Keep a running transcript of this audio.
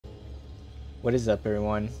What is up,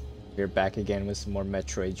 everyone? We're back again with some more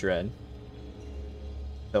Metroid Dread.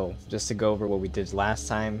 So, just to go over what we did last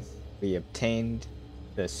time, we obtained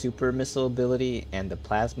the super missile ability and the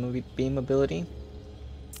plasma beam ability.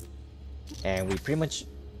 And we pretty much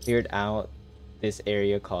cleared out this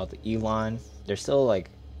area called Elun. There's still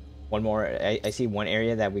like one more, I see one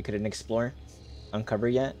area that we couldn't uncover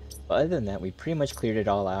yet. But other than that, we pretty much cleared it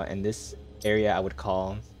all out. And this area I would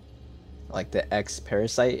call like the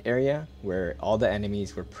X-Parasite area, where all the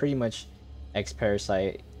enemies were pretty much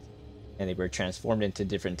X-Parasite and they were transformed into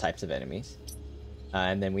different types of enemies.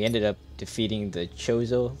 And then we ended up defeating the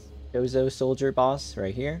Chozo Soldier boss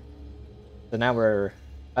right here. So now we're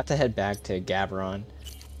about to head back to Ghavoran.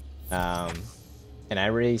 And I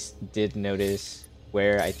already did notice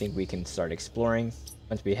where I think we can start exploring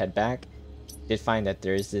once we head back. Did find that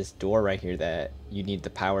there's this door right here that you need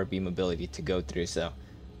the power beam ability to go through, so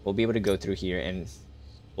we'll be able to go through here and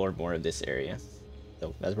explore more of this area.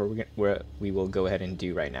 So that's where we will go ahead and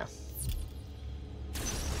do right now.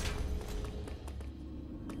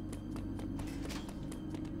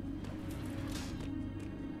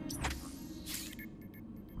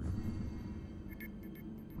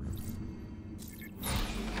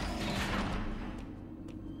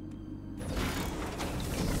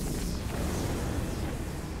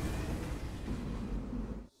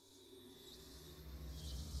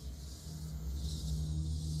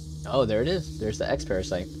 Oh, there it is. There's the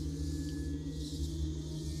X-Parasite.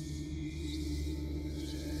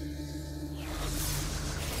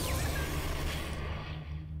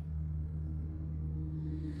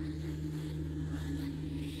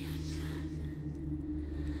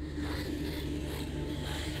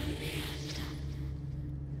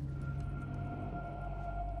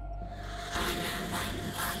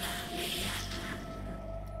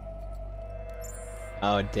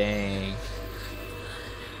 Oh, dang.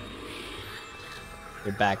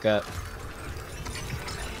 You're back up.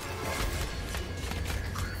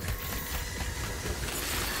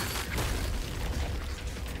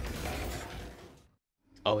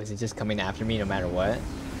 Oh, is it just coming after me no matter what?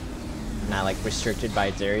 Not like restricted by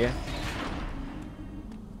its area?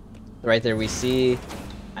 Right there we see,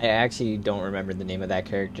 I actually don't remember the name of that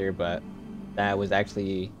character, but that was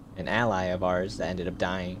actually an ally of ours that ended up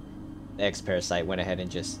dying. The X-Parasite went ahead and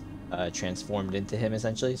just transformed into him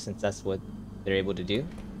essentially, since that's what they're able to do.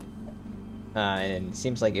 And it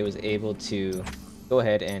seems like it was able to go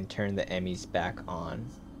ahead and turn the E.M.M.Is back on.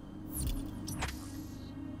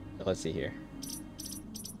 So let's see here.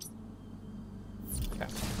 Okay.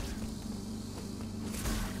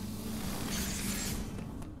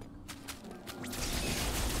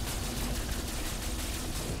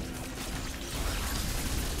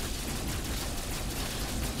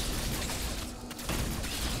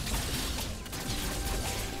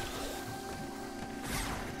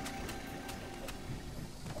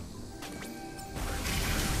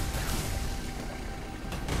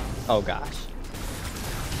 Oh gosh.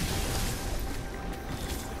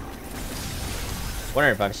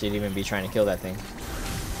 Wonder if I should even be trying to kill that thing.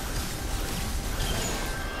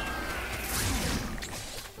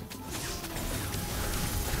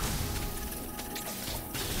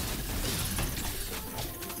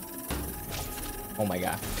 Oh my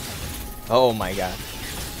god. Oh my god.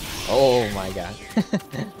 Oh my god.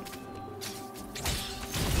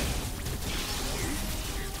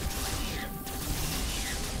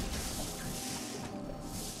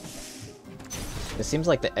 It seems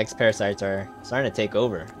like the X-Parasites are starting to take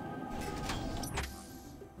over.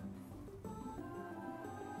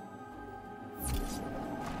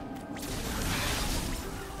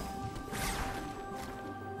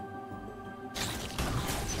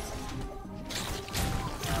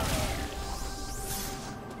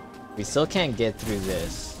 We still can't get through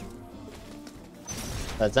this.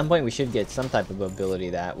 But at some point we should get some type of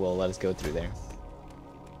ability that will let us go through there.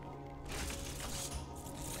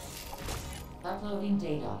 Uploading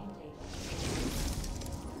data.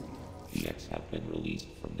 The X have been released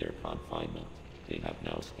from their confinement. They have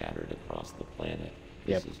now scattered across the planet.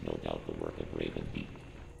 This is no doubt the work of Raven Beak.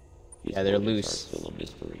 Yeah, they're loose. Are still a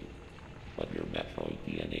mystery, but your Metroid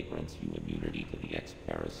DNA grants you immunity to the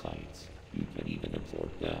X-Parasites. You can even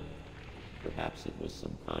absorb them. Perhaps it was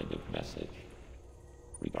some kind of message.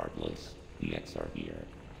 Regardless, the X are here.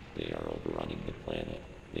 They are overrunning the planet.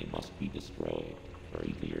 They must be destroyed.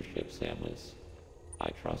 Hurry to your ship, Samus. I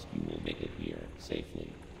trust you will make it here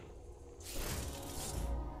safely.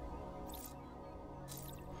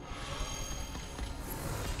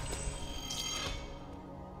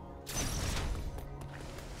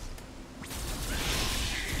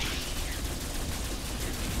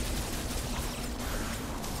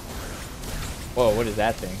 Whoa, what is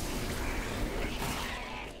that thing?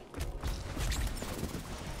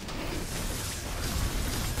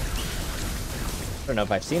 I don't know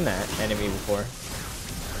if I've seen that enemy before.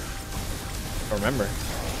 I don't remember.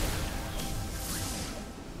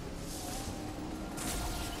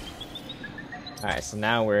 Alright, so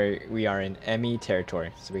now we are in E.M.M.I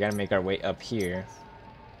territory. So we gotta make our way up here.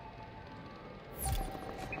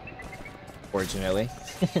 Fortunately.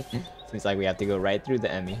 Seems like we have to go right through the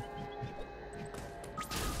E.M.M.I.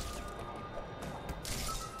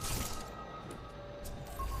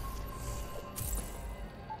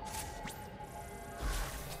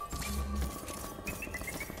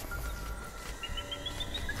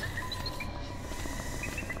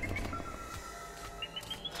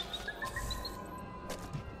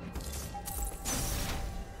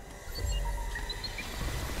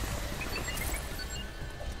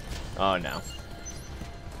 Oh no.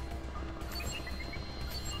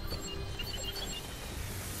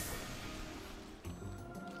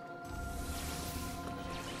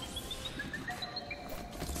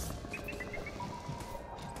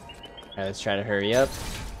 Alright, let's try to hurry up.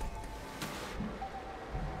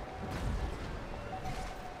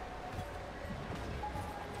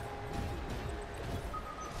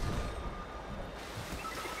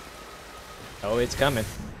 Oh, it's coming.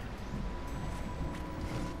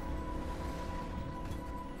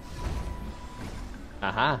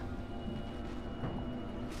 Aha.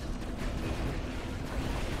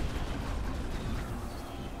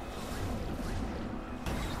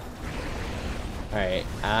 Alright,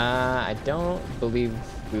 I don't believe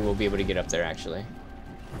we will be able to get up there actually.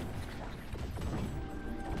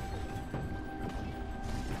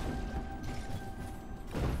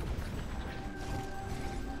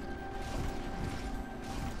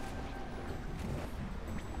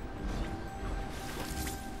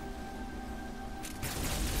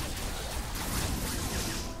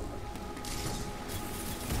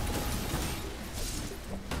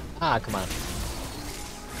 Ah, come on.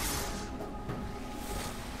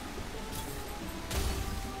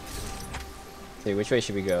 See, which way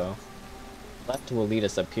should we go? Left will lead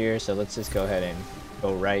us up here, so let's just go ahead and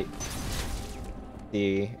go right.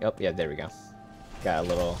 Oh, yeah, there we go. Got a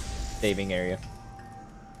little saving area.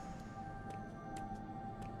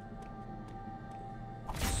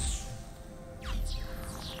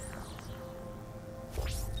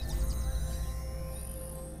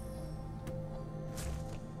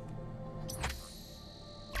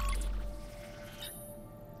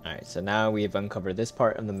 Alright, so now we've uncovered this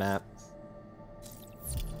part of the map.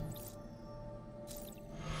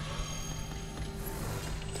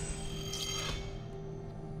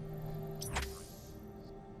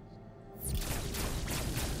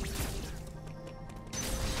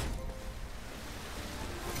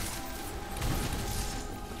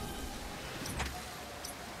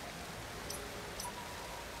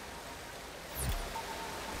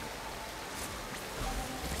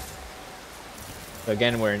 So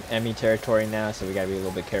again, we're in E.M.M.I territory now, so we gotta be a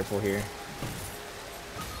little bit careful here.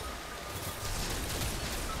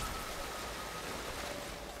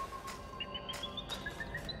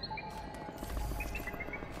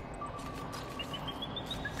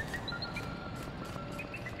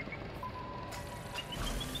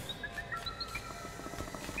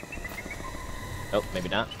 Oh, maybe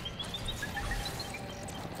not.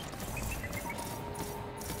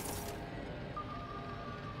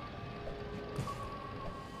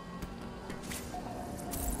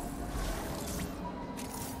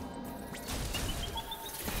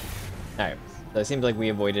 Alright, so it seems like we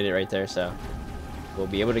avoided it right there, so we'll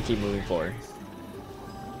be able to keep moving forward.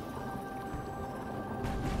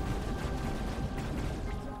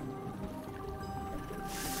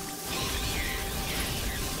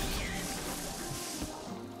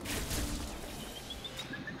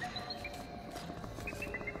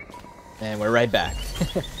 And we're right back.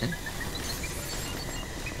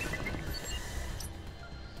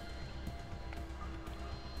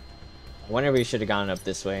 I wonder if we should have gone up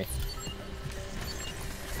this way.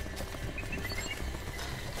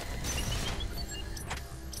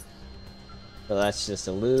 So that's just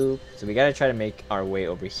a loop. So we gotta try to make our way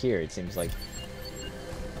over here, it seems like.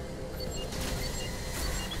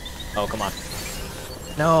 Oh, come on.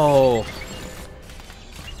 No!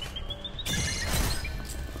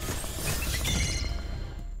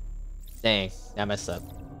 Dang, that messed up.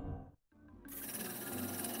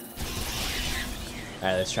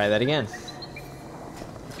 Alright, let's try that again.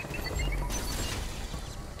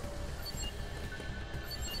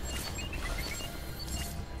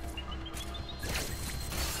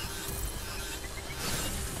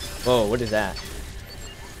 Whoa, what is that?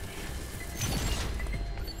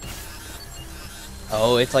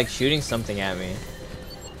 Oh, it's like shooting something at me.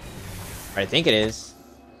 Or I think it is.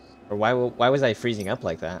 Or why was I freezing up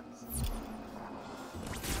like that?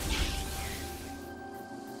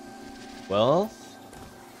 Well,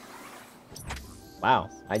 wow,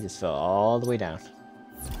 I just fell all the way down.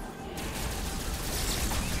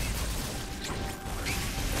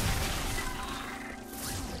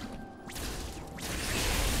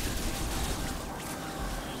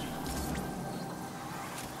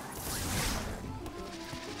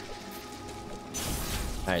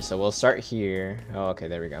 Alright, so we'll start here. Oh, okay,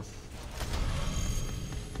 there we go.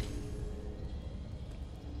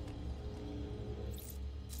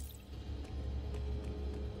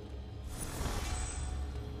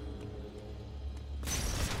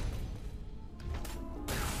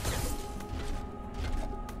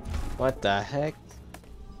 What the heck?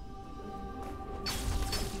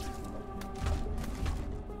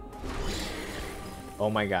 Oh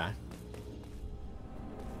my god.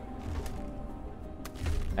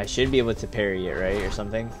 I should be able to parry it, right? Or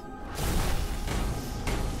something?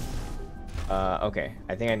 Okay.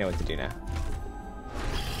 I think I know what to do now.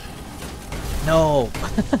 No!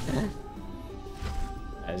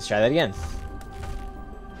 Let's try that again.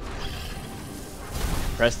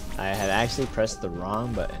 I had actually pressed the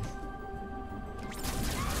wrong button.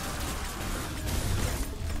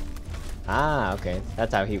 Ah, okay.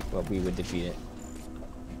 That's how we would defeat it.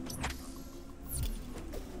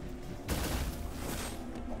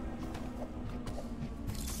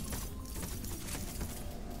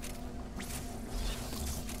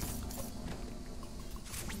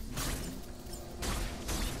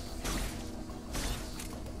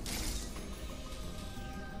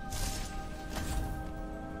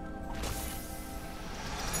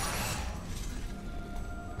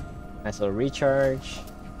 Nice little recharge.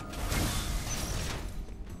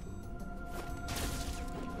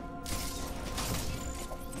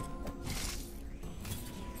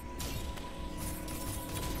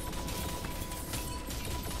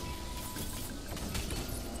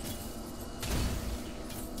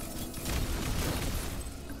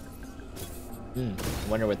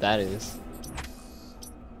 Wonder what that is.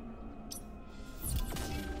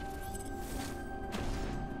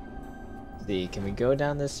 Let's see, can we go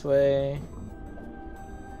down this way?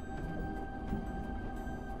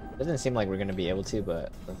 Doesn't seem like we're gonna be able to,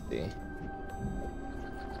 but let's see.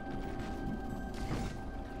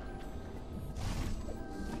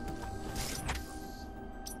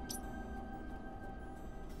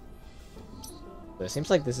 So it seems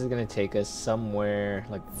like this is gonna take us somewhere,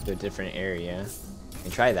 like to a different area.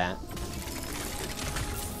 And try that.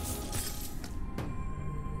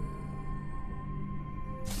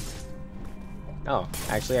 Oh,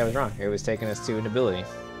 actually I was wrong. It was taking us to an ability.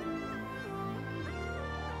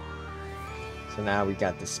 So now we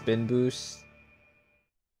got the spin boost.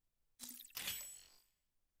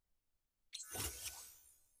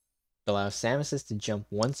 Allows Samuses to jump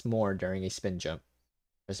once more during a spin jump.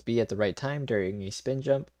 Press B at the right time during a spin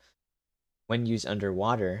jump. When used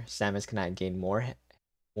underwater, Samus cannot gain more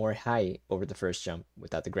height over the first jump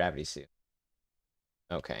without the gravity suit.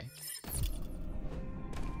 Okay.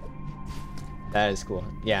 That is cool.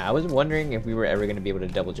 Yeah, I was wondering if we were ever going to be able to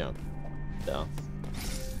double jump. So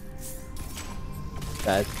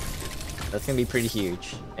that's going to be pretty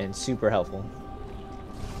huge and super helpful.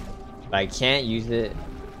 But I can't use it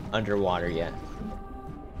underwater yet.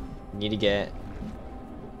 Need to get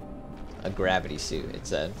a gravity suit, it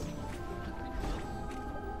said.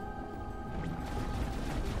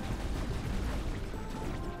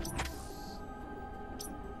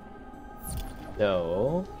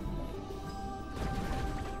 So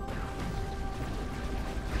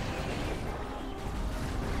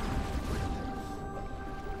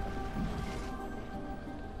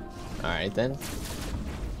alright then.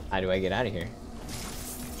 How do I get out of here?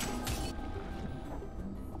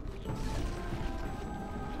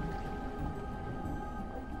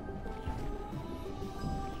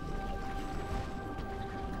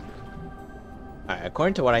 Alright,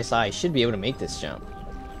 according to what I saw, I should be able to make this jump.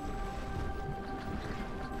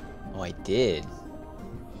 Oh, I did.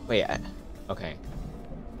 Wait, okay.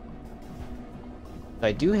 So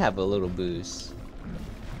I do have a little boost.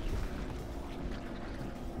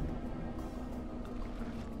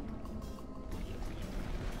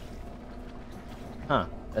 Huh,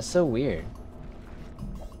 that's so weird.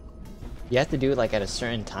 You have to do it like at a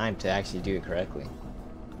certain time to actually do it correctly.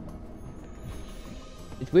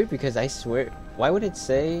 It's weird because I swear, why would it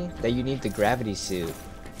say that you need the gravity suit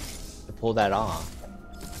to pull that off?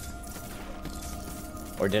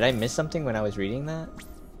 Or did I miss something when I was reading that?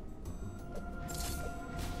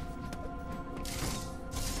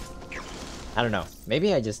 I don't know.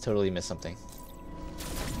 Maybe I just totally missed something.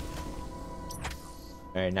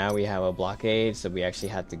 Alright, now we have a blockade, so we actually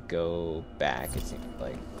have to go back, it seems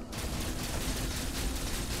like.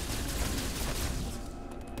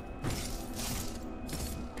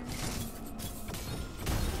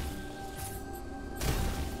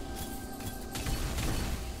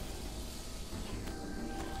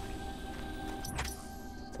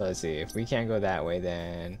 So let's see, if we can't go that way,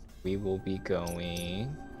 then we will be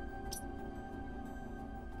going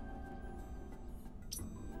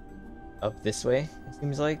up this way, it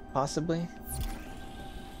seems like, possibly.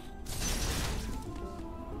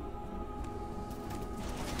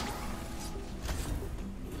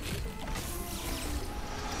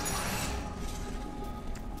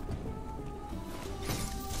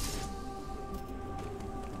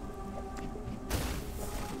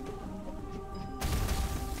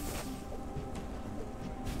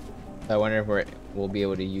 I wonder if we'll be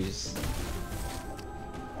able to use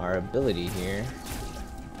our ability here.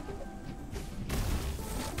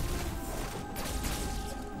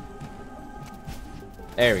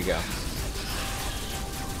 There we go.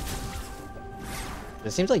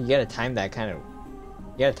 It seems like you gotta time that kind of...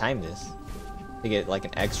 You gotta time this to get like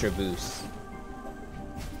an extra boost.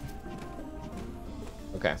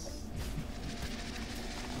 Okay.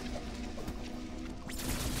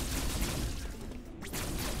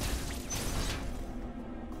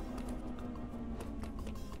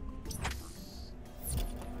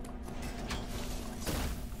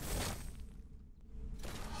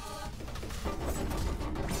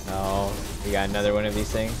 Oh, we got another one of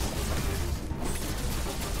these things.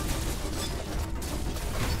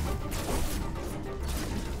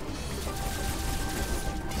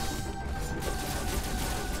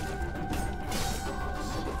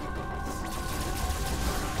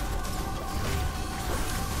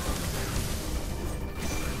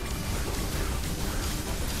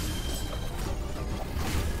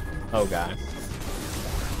 Oh god.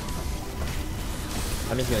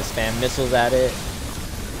 I'm just gonna spam missiles at it.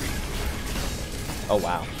 Oh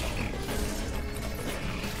wow.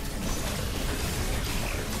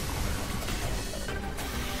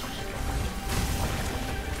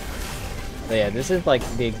 So yeah, this is like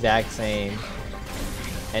the exact same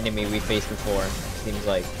enemy we faced before. Seems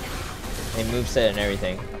like they moveset and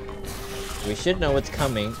everything. We should know what's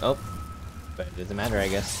coming. Oh, but it doesn't matter, I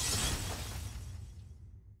guess.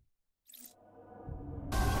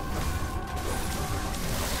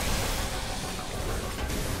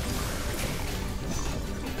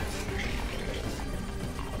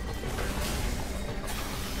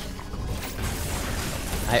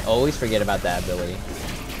 I always forget about that ability.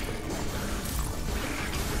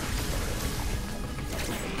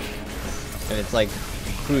 And it's like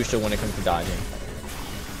crucial when it comes to dodging.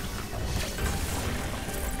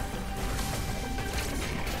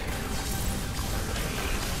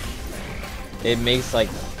 It makes like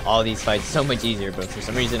all these fights so much easier, but for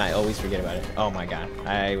some reason I always forget about it. Oh my god,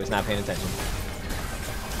 I was not paying attention.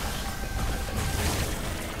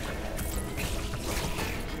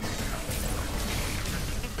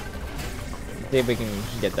 See if we can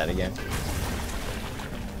get that again.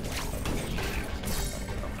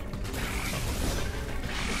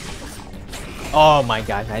 Oh my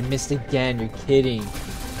gosh, I missed again, you're kidding.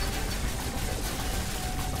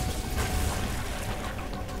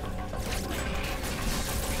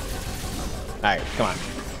 Alright, come on.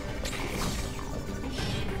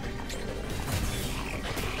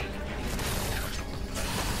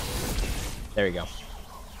 There we go.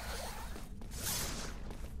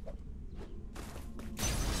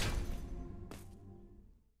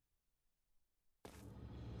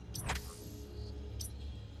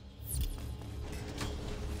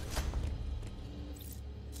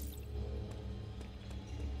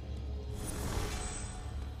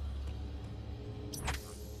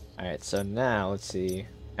 Alright, so now, let's see.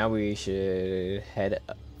 Now we should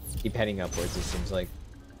keep heading upwards, it seems like.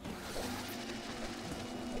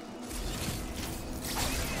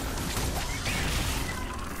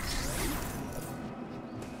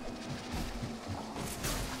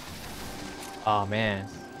 Oh man.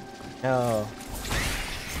 No.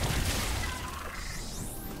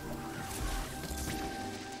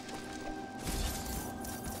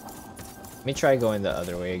 Let me try going the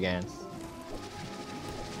other way again.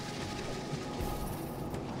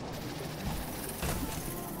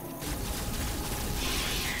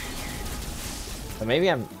 But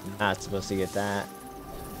maybe I'm not supposed to get that.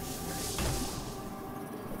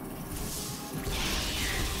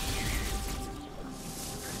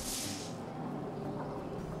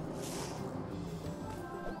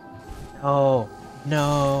 Oh,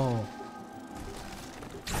 no.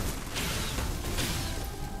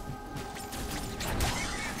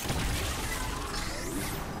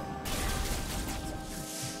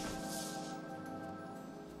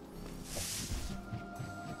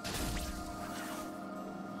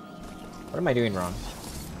 What am I doing wrong?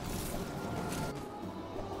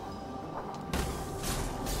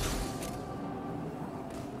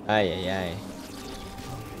 Ay, ay, ay.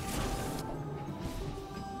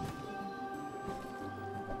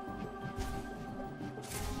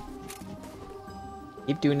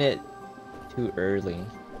 Keep doing it too early.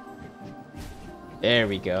 There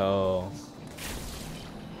we go.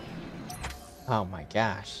 Oh my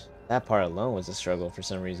gosh. That part alone was a struggle for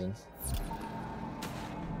some reason.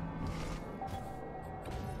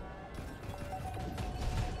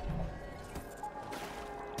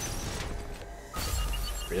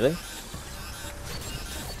 Really?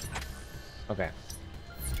 Okay.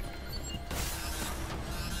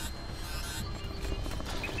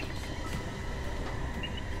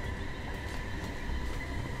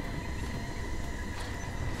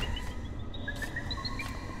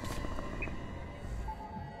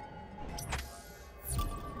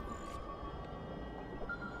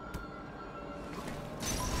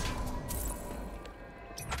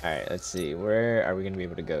 Alright, let's see. Where are we going to be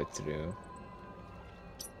able to go through?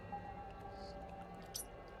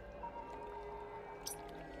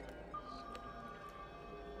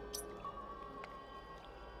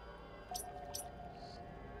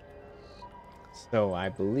 So I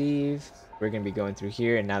believe we're going to be going through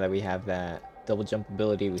here, and now that we have that double jump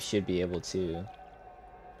ability, we should be able to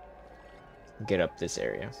get up this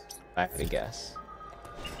area, if I had to guess.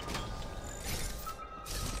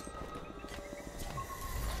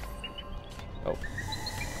 Oh.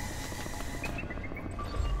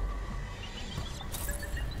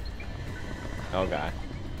 Oh god.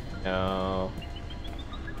 No.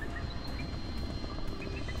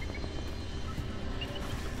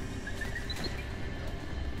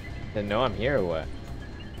 Does it know I'm here or what?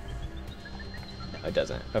 No, it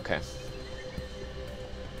doesn't. Okay.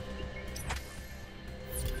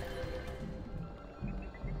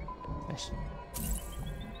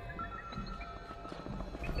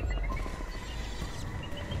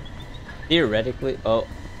 Theoretically, oh.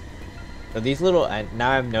 So these little,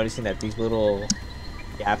 now I'm noticing that these little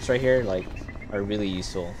gaps right here, like, are really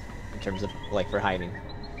useful in terms of, like, for hiding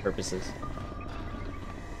purposes.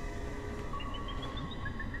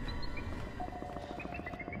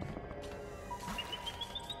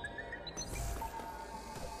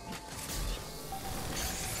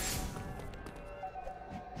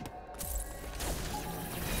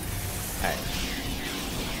 Alright.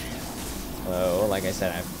 Well, like I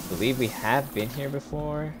said, I believe we have been here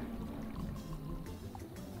before.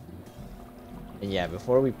 And yeah,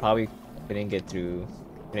 before we probably couldn't get through,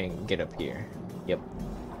 couldn't get up here. Yep.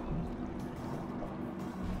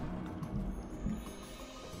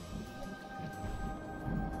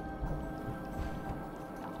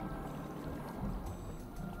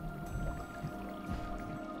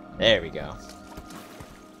 There we go.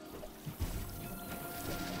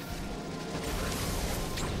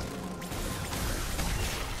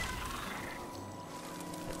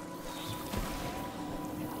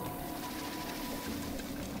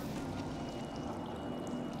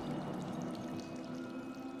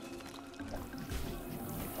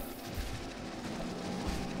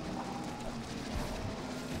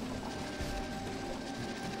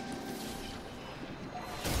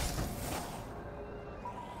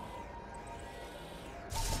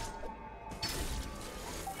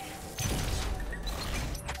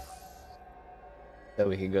 So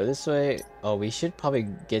we could go this way. Oh, we should probably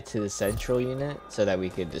get to the central unit so that we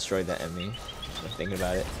could destroy the E.M.M.I. I'm thinking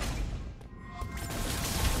about it.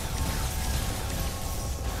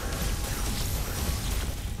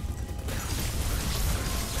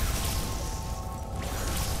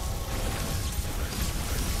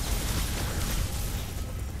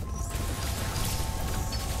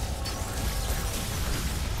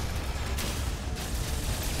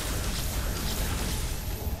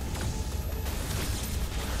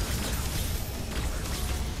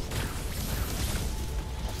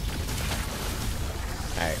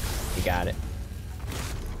 Alright, we got it.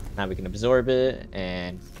 Now we can absorb it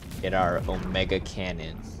and get our Omega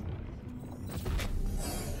Cannon.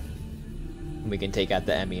 We can take out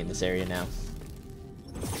the E.M.M.I. in this area now.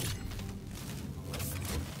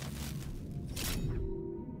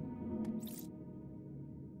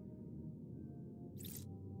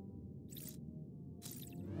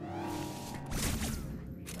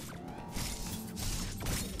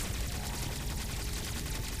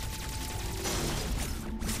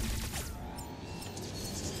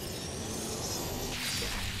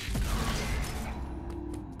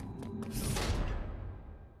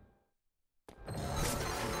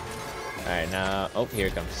 Alright, now... Oh, here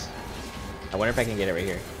it comes. I wonder if I can get it right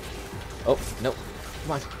here. Oh, nope.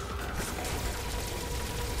 Come on.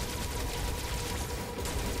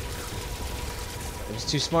 It was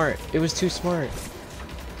too smart. It was too smart.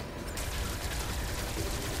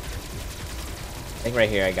 I think right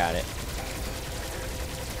here I got it.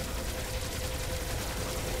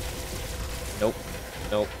 Nope.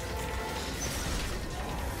 Nope.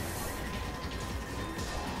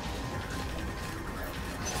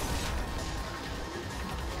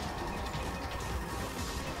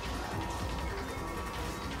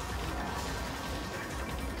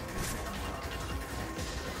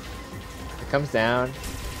 It comes down.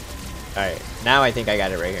 Alright, now I think I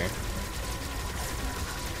got it right here.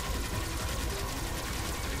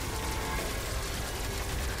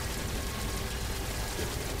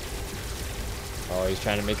 Oh, he's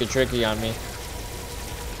trying to make it tricky on me.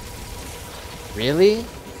 Really?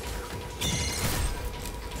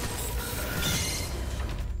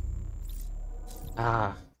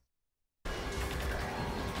 Ah.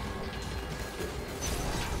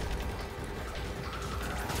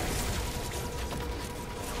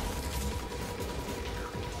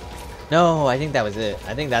 No, I think that was it.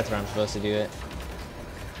 I think that's where I'm supposed to do it.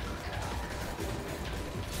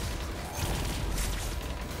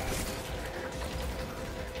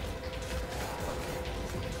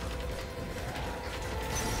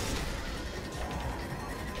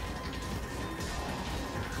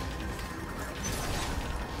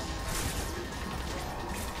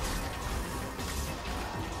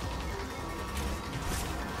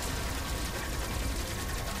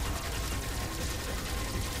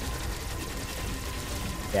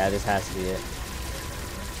 Yeah, this has to be it.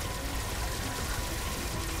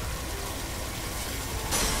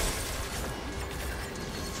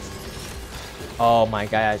 Oh my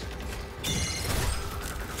god.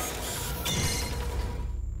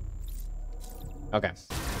 Okay.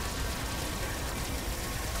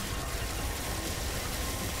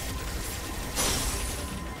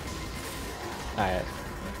 Alright.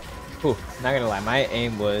 Whew, not gonna lie, my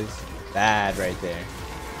aim was bad right there.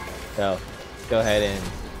 So, go ahead and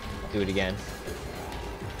do it again.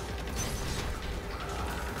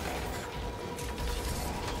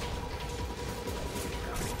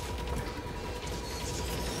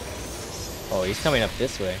 Oh, he's coming up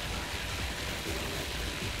this way.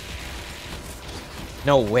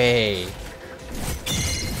 No way.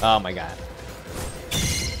 Oh my god.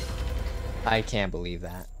 I can't believe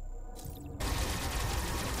that.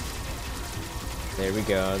 There we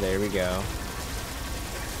go, there we go.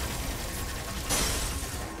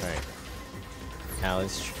 Alright. Now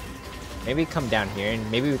let's maybe come down here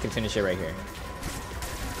and maybe we can finish it right here.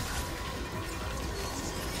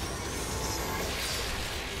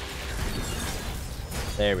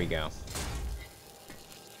 There we go.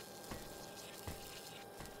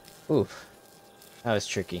 Oof. That was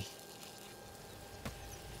tricky.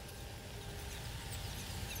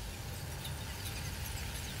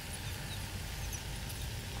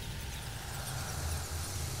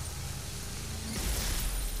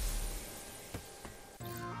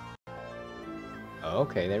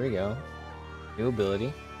 Okay, there we go. New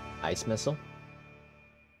ability. Ice Missile.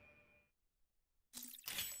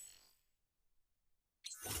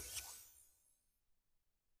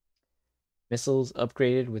 Missiles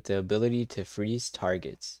upgraded with the ability to freeze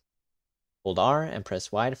targets. Hold R and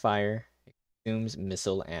press Y to fire. It consumes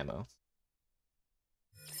missile ammo.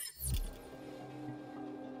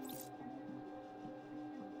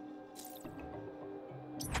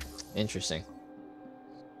 Interesting.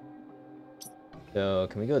 So,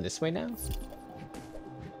 can we go this way now?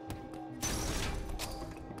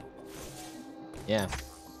 Yeah.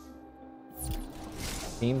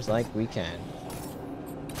 Seems like we can.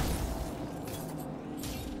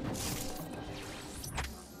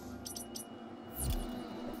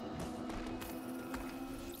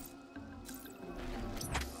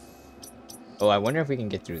 Oh, I wonder if we can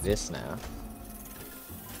get through this now.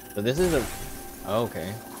 So this is a... Oh,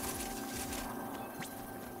 okay.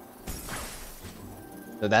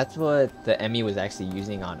 So that's what the E.M.M.I was actually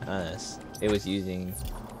using on us. It was using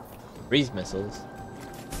freeze missiles.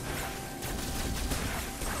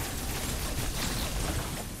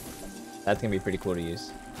 That's gonna be pretty cool to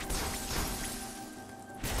use.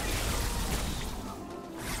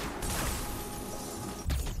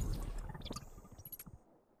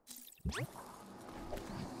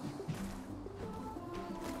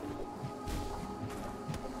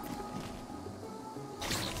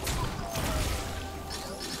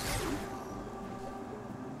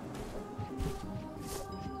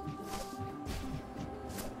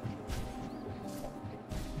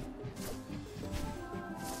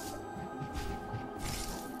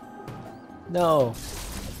 No!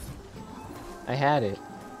 I had it.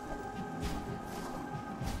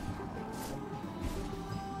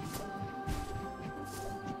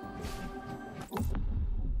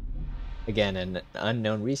 Again, an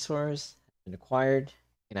unknown resource has been acquired.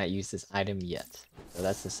 Cannot use this item yet. So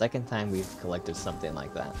that's the second time we've collected something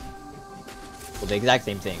like that. Well, the exact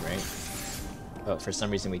same thing, right? But for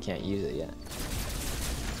some reason we can't use it yet.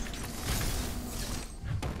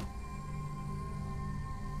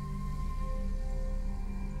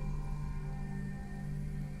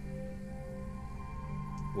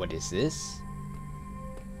 What is this?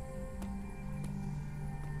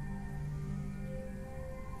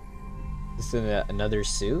 Is this another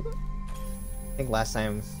suit? I think last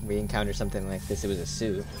time we encountered something like this, it was a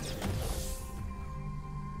suit.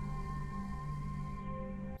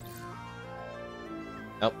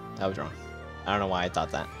 Oh, that was wrong. I don't know why I thought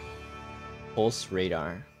that. Pulse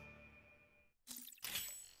radar.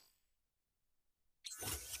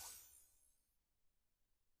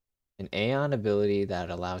 An Aeon ability that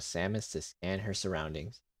allows Samus to scan her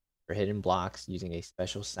surroundings for hidden blocks using a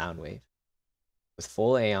special sound wave. With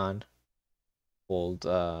full Aeon, hold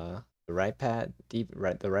the right on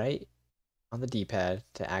the D-pad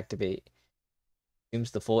to activate.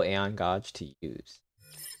 Assumes the full Aeon gauge to use.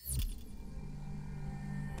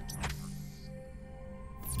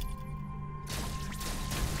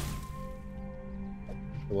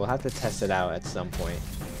 We'll have to test it out at some point.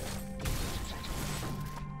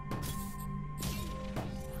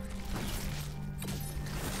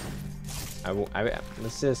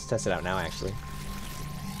 Let's just test it out now, actually.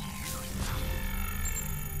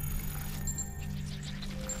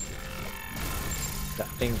 That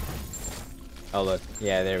thing. Oh look,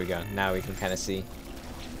 yeah, there we go. Now we can kind of see.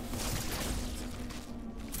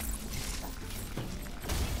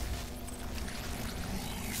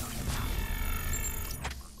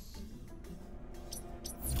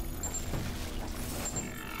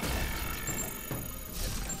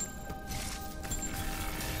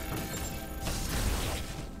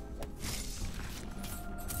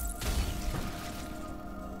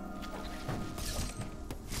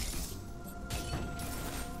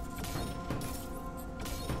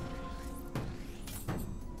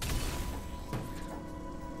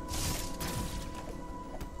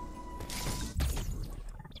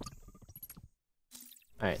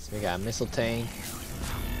 Alright, so we got a missile tank.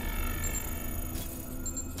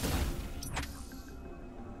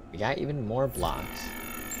 We got even more blocks.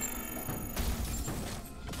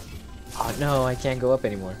 Oh no, I can't go up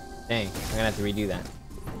anymore. Dang, I'm gonna have to redo that.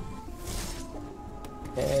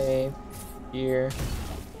 Okay, here.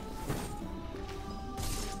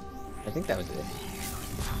 I think that was it.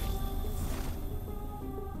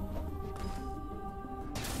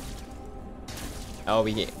 Oh,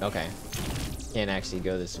 we get, okay. Can't actually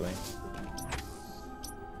go this way.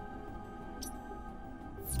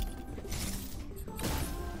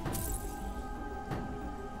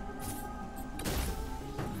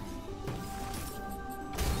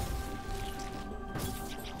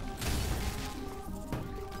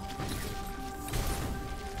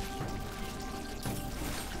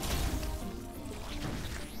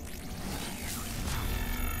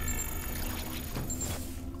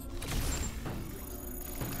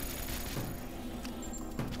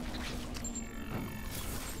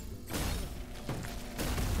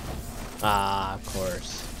 Ah, of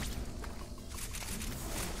course.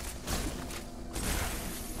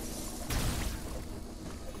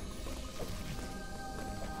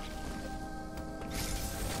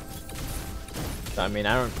 So, I mean,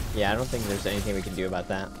 I don't think there's anything we can do about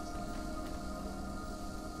that.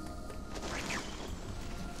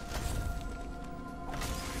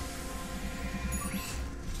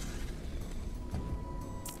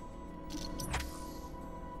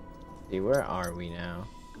 See, where are we now?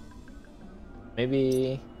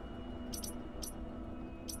 Maybe...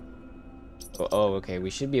 Oh, okay, we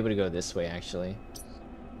should be able to go this way, actually.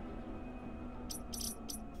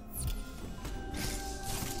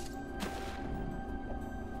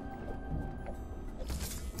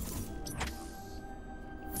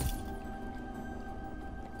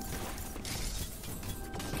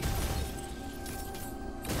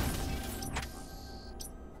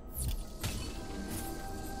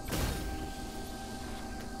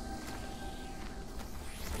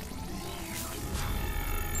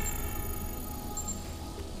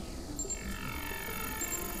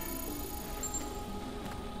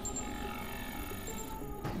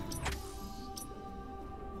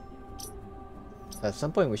 At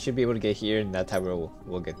some point we should be able to get here, and that's how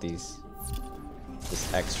we'll get this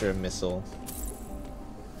extra missile.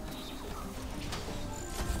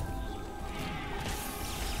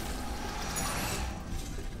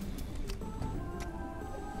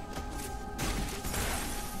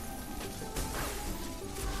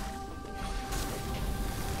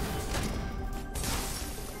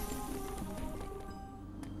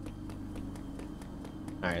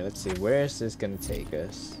 Alright, let's see. Where is this gonna take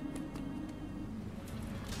us?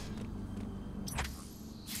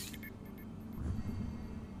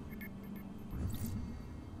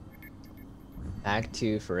 Back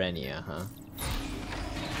to Ferenia, huh?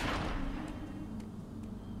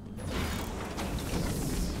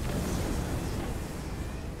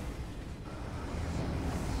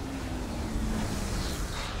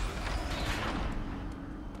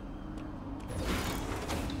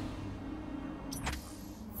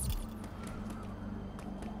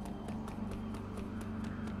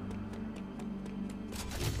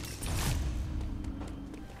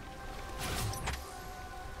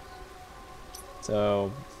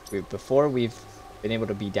 So, before we've been able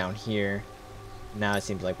to be down here, now it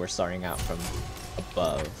seems like we're starting out from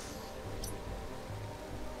above.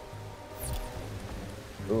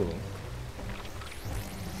 Ooh.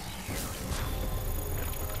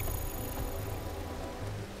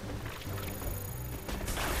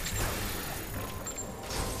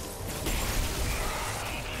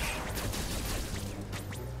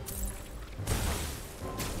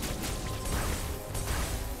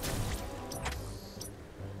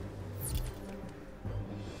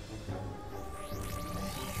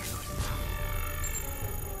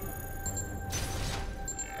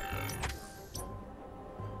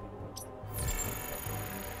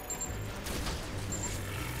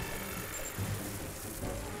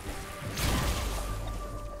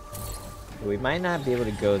 We might not be able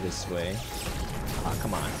to go this way. Oh,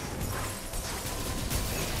 come on.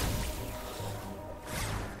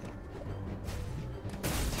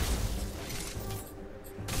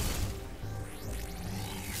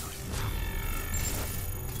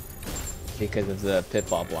 Because of the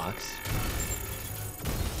pitfall blocks.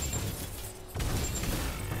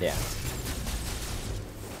 Yeah.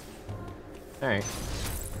 Alright.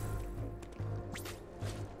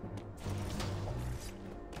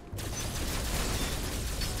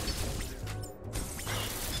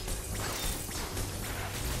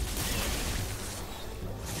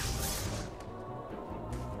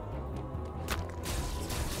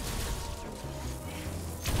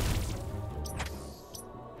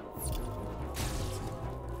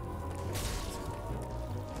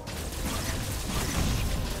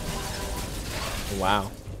 Wow.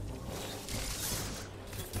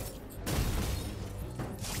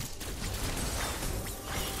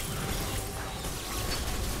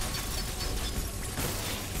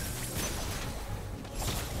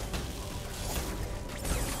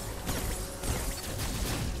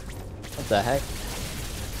 What the heck?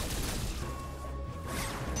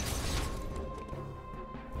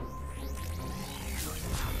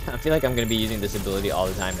 I feel like I'm gonna be using this ability all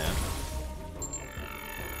the time now.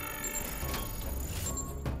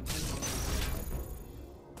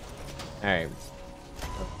 Alright.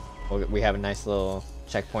 We have a nice little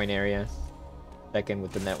checkpoint area. Check in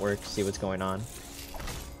with the network, see what's going on.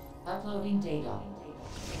 Uploading data.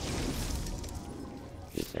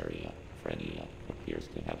 This area, Frenia, appears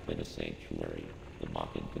to have been a sanctuary. The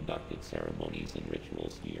Makan conducted ceremonies and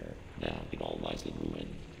rituals here. Now it all lies in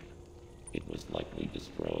ruin. It was likely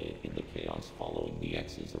destroyed in the chaos following the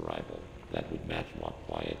X's arrival. That would match what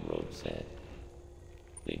Quiet Road said.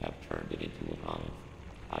 They have turned it into a hive.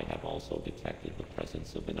 I have also detected the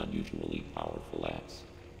presence of an unusually powerful X.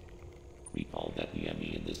 Recall that the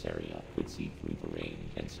E.M.M.I in this area could see through the rain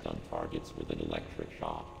and stun targets with an electric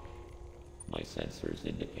shock. My sensors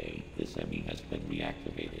indicate this E.M.M.I has been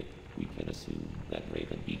reactivated. We can assume that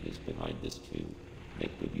Raven Beak is behind this too.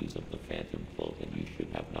 Make good use of the Phantom Cloak and you should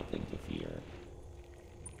have nothing to fear.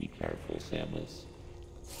 Be careful, Samus.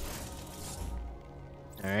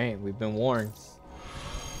 Alright, we've been warned.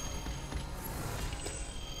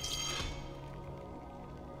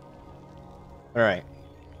 Alright.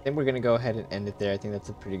 I think we're gonna go ahead and end it there. I think that's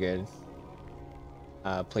a pretty good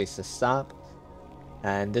place to stop.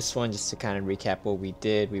 And this one, just to kind of recap what we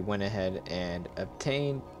did, we went ahead and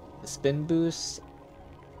obtained the spin boost,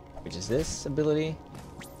 which is this ability,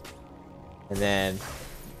 and then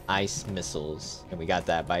ice missiles, and we got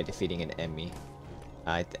that by defeating an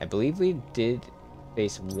E.M.M.I. I believe we did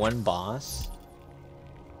face one boss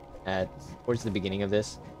towards the beginning of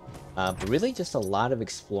this, but really just a lot of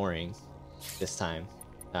exploring this time.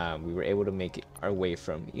 We were able to make our way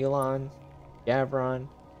from Elun, Ghavoran,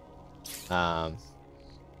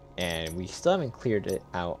 and we still haven't cleared it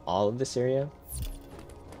out all of this area,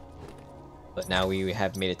 but now we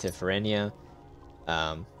have made it to Ferenia.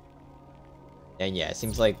 And yeah, it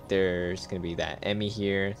seems like there's gonna be that E.M.M.I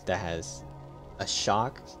here that has a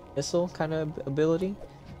shock missile kind of ability.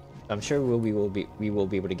 I'm sure we will be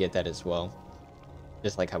able to get that as well,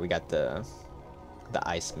 just like how we got the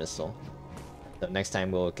ice missile. So next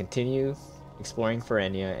time we'll continue exploring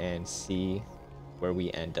Ferenia and see where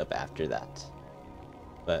we end up after that.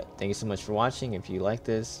 But thank you so much for watching. If you like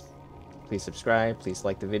this, please subscribe, please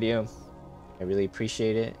like the video. I really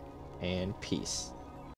appreciate it, and peace.